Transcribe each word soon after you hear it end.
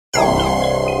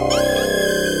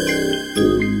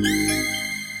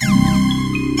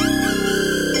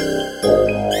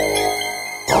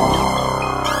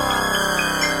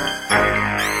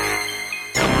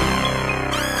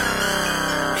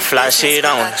shit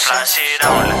on it.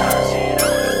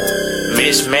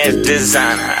 Mismatch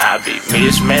designer, I be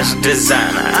mismatch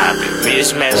designer, I be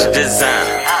mismatch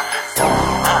designer.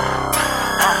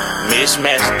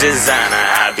 Mismatch designer,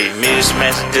 I be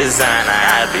mismatch designer,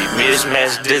 I be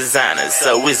mismatch designer.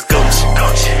 So it's Gucci,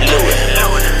 Louis,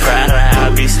 Prada, I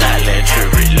be styling. True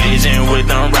religion with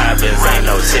them robins, ain't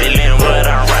no telling what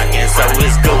I'm rocking. So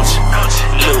it's Gucci,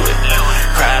 Louis,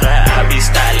 Prada, I be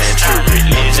styling. True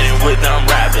religion with them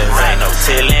robins, ain't no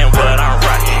telling what I'm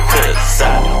rocking. 'Cause I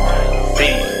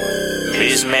be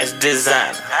mismatch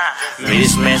designer,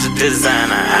 mismatch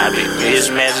designer, I be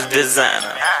mismatch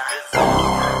designer.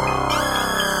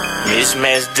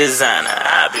 Mismatch designer,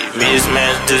 I be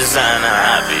mismatch designer,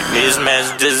 I be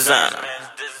mismatch designer.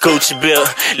 Gucci belt,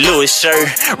 Louis shirt,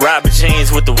 Robert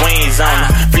jeans with the wings on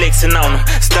them, flexing on them,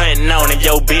 stunting on them.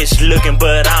 Yo bitch looking,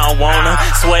 but I don't want her.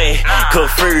 Swag,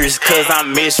 confused, 'cause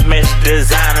I'm mismatch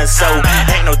designer. So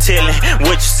ain't no telling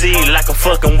what you see, like I'm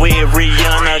fucking with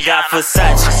Rihanna. Got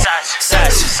Versace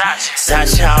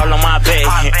all on my back.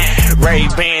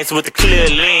 Ray-Bans with the clear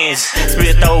lens,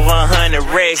 spit over 100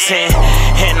 racks,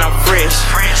 and I'm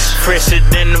fresher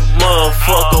than the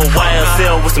motherfucker.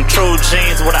 YSL with some true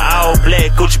jeans with an all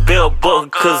black Gucci belt buckle.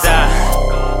 'Cause I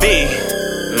be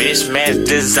mismatch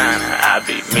designer, I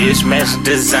be mismatch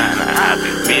designer, I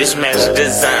be mismatch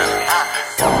designer.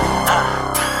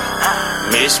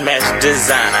 Mismatch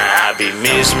designer, I be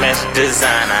mismatch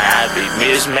designer, I be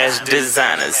mismatch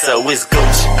designer. So it's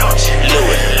Gucci,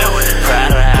 Louis,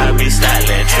 Prada, I be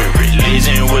styling. True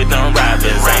religion with them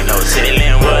robins, ain't no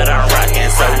telling what I'm rocking.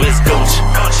 So it's Gucci,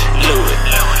 Louis,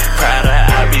 Prada,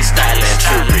 I be styling.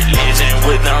 True religion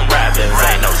with them robins,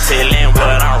 ain't no telling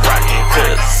what I'm rocking.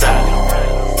 'Cause I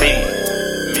be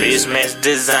mismatch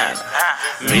designer,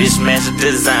 mismatch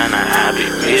designer, I be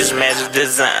mismatch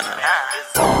designer.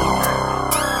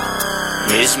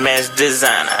 Mismatch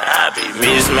designer, I be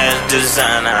mismatch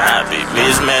designer, I be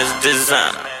mismatch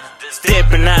designer.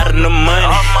 Stepping out of the money,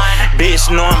 bitch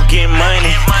know I'm getting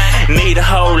money. Need a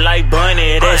hoe like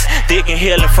Bunny, that's thick and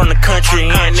healing from the country,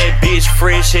 and that bitch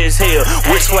fresh as hell.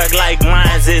 With swag like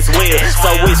mines as well. So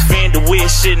it's Fender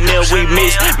with Chanel, we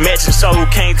mismatching, so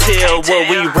can't tell what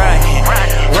we rockin'.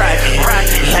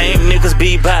 Lame niggas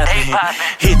be boppin'.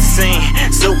 Hit the scene,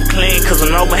 super clean, 'cause I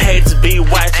know my haters be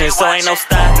watching. So ain't no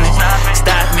stopping.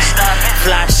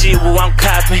 Fly shit while I'm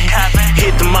copping.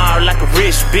 Hit the mall like a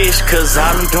rich bitch, 'cause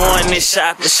all I'm doing is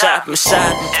shopping.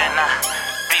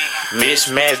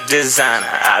 Mismatch designer,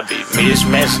 I be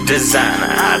mismatch designer,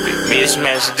 I be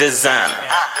mismatch designer.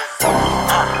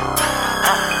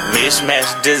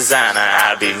 Mismatch designer,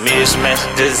 I be mismatch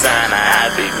designer, I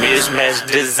be mismatch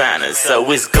designer. So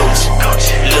it's Gucci,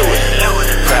 Louis,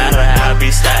 Prada, I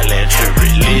be styling. True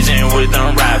religion with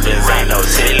them robins, ain't no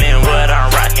telling what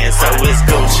I'm rocking. So it's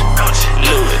Gucci,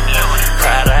 Louis,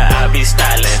 Prada, I be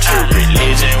styling. True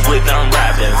religion with them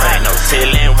robins, ain't no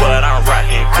telling what I'm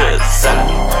rocking. 'Cause I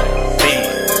be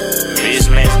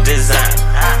mismatch designer,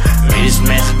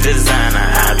 mismatch designer,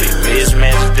 I be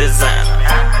mismatch designer.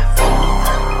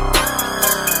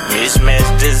 Mismatch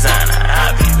designer,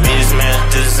 I be mismatch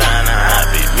designer, I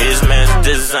be mismatch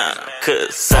designer.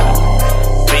 'Cause I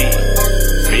be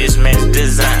mismatch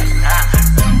designer,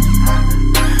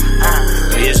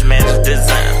 mismatch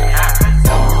designer.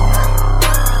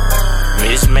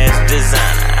 Mismatch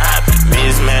designer, I be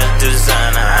mismatch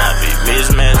designer, I be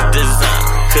mismatch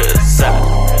designer. 'Cause I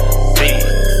be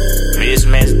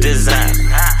mismatch designer,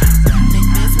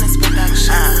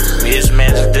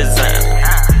 mismatch designer.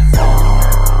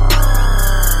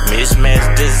 Mismatch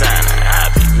designer, I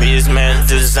be mismatch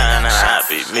designer, I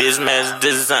be mismatch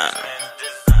designer.